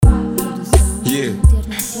Yeah.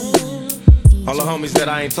 All the homies that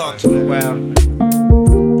I ain't talked to in a while,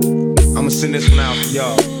 I'ma send this one out for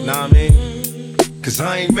y'all, know what I mean? Cause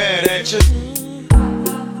I ain't mad at you.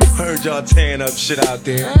 Heard y'all tearing up shit out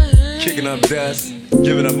there, kicking up dust,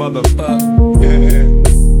 giving a motherfuck. Yeah,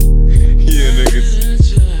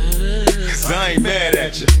 niggas. Cause I ain't mad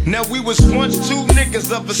at you. Now we was once two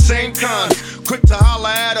niggas of the same kind, quick to holler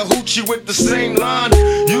at a hoochie with the same line.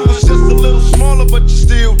 You was just a little smaller, but you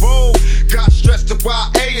still roll. Got stressed to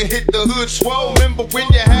YA and hit the hood swole. Remember when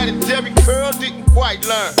you had a Jerry curl, didn't quite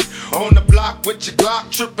learn. On the block with your Glock,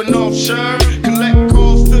 tripping off Sherm. Collect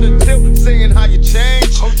calls to the tip, saying how you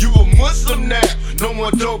changed. You a Muslim now, no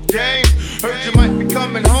more dope game. Heard you might be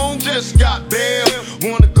coming home, just got bail.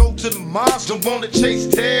 Wanna go to the mosque, don't wanna chase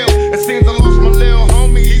tail. It seems I lost my little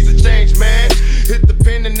homie, he's a changed man. Hit the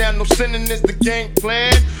pen and now no sinning is the game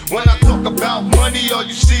plan. When I talk about money, all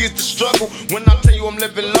you see is the struggle. When I tell you I'm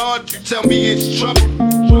living large, you tell me it's trouble.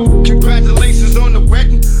 Congratulations on the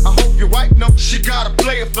wedding, I hope your wife knows she got a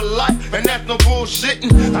player for life, and that's no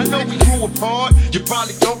bullshitting. I know we grew apart, you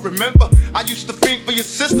probably don't remember. I used to think for your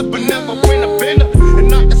sister, but never win a bender.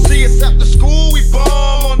 And I can see us after school, we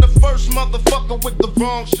bomb on the first motherfucker with the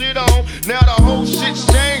wrong shit on. Now the whole shit's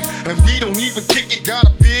changed, and we don't even kick it. Got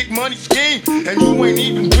a big money scheme, and you ain't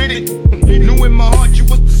even with it. Knew in my heart you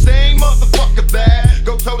was the same motherfucker that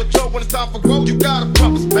go toe to toe when it's time for growth. You gotta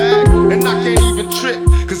pump us back, and I can't even trip,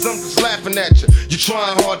 cause I'm just laughing at you. You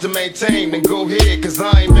trying hard to maintain, then go ahead, cause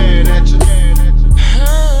I ain't mad at you.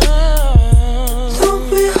 Don't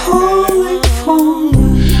be holding for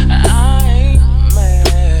me. I ain't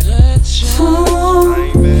mad at you.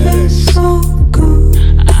 Something so good.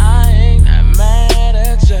 I ain't mad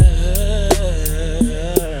at you.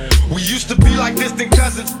 We used to be like distant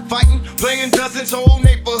cousins, fighting, playing dozens, whole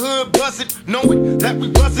neighborhood buzzing, knowing that we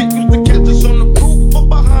wasn't. Used to catch us on the roof or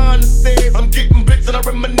behind the stairs. I'm getting bricks and I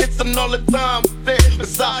reminiscing all the time.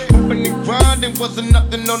 Besides moving and grinding, wasn't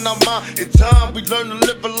nothing on our mind. In time, we learned to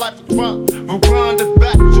live a life of crime. Rewind us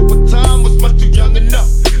back to a time was much too young enough.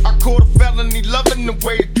 I caught a felony loving the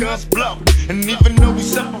way the guns blow. And even though we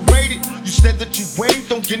separated, you said that you wait.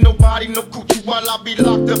 Don't get nobody no coochie while I be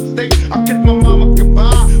locked up state. I kissed my mama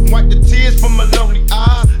goodbye, wipe the tears from my lonely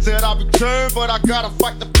eyes. Said I'll return, but I gotta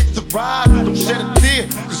fight to fix the ride. Don't shed a tear,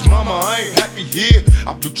 cause mama, I ain't happy here.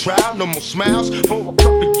 I've been trial, no more smiles for a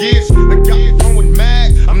couple years. They got me going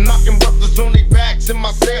mad, I'm knocking brothers on their backs in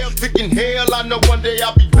my cell, thinking hell, I know one day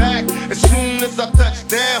I'll be back. As soon as I touch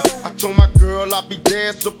down, I told my girl I'll be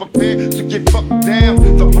there, so prepared to get fucked down.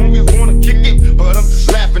 The homies wanna kick it, but I'm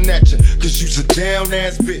just laughing at you, cause you's a down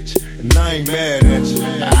ass bitch, and I ain't mad at you.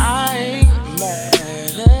 I ain't mad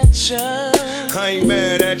at you. I ain't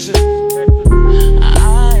mad at you.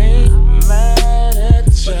 I ain't mad at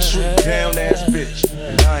you. But you a down ass bitch,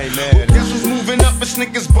 and I ain't mad at you. Guess who's moving up? It's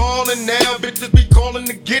niggas ballin' now. Bitches be calling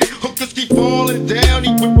to get it. Hookers keep falling down.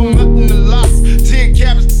 He went from nothing to lots. 10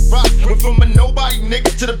 carats to rock. Went from a nobody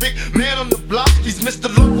nigga to the big man on the block. He's Mr.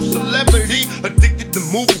 Local Celebrity, addicted to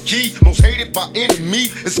moving key. Most hated by enemy,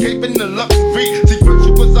 escaping the luxury. See, first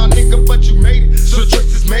you was our nigga, but you made it. So the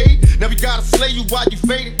choice is made. Now we gotta slay you while you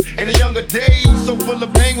faded. In the younger days, so full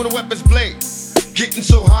of pain when the weapons blade. Getting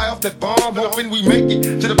so high off that bomb, hoping we make it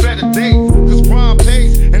to the better days. Cause crime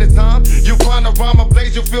pays, and it's time you'll find a rhyme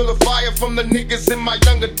ablaze. You'll feel the fire from the niggas in my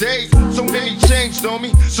younger days. So many changed on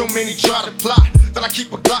me, so many try to plot. That I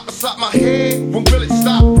keep a Glock beside my head, when will it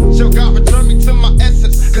stop? Shall God return me to my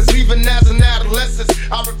essence? Cause even as an adolescent,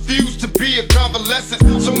 I refuse to be a convalescent.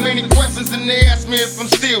 So many questions and they ask me if I'm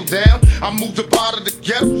still down. I moved up out of the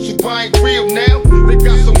ghetto, so I ain't real now. They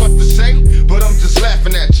got so much to say, but I'm just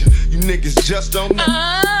laughing at you. You niggas just don't know.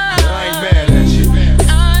 I ain't mad at you.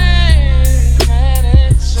 I ain't mad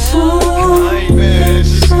at you. I ain't mad at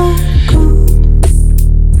you. So good.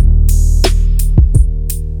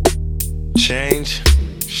 Change?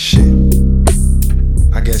 Shit.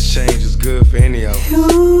 I guess change is good for any of us.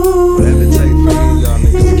 Whatever it takes for any of y'all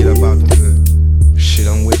niggas to get up out the hood. Shit,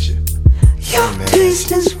 I'm with you. Your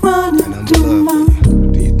taste is running And I'm through my. love for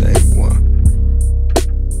you. Do you think one?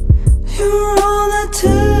 You're on the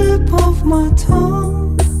tip of my tongue.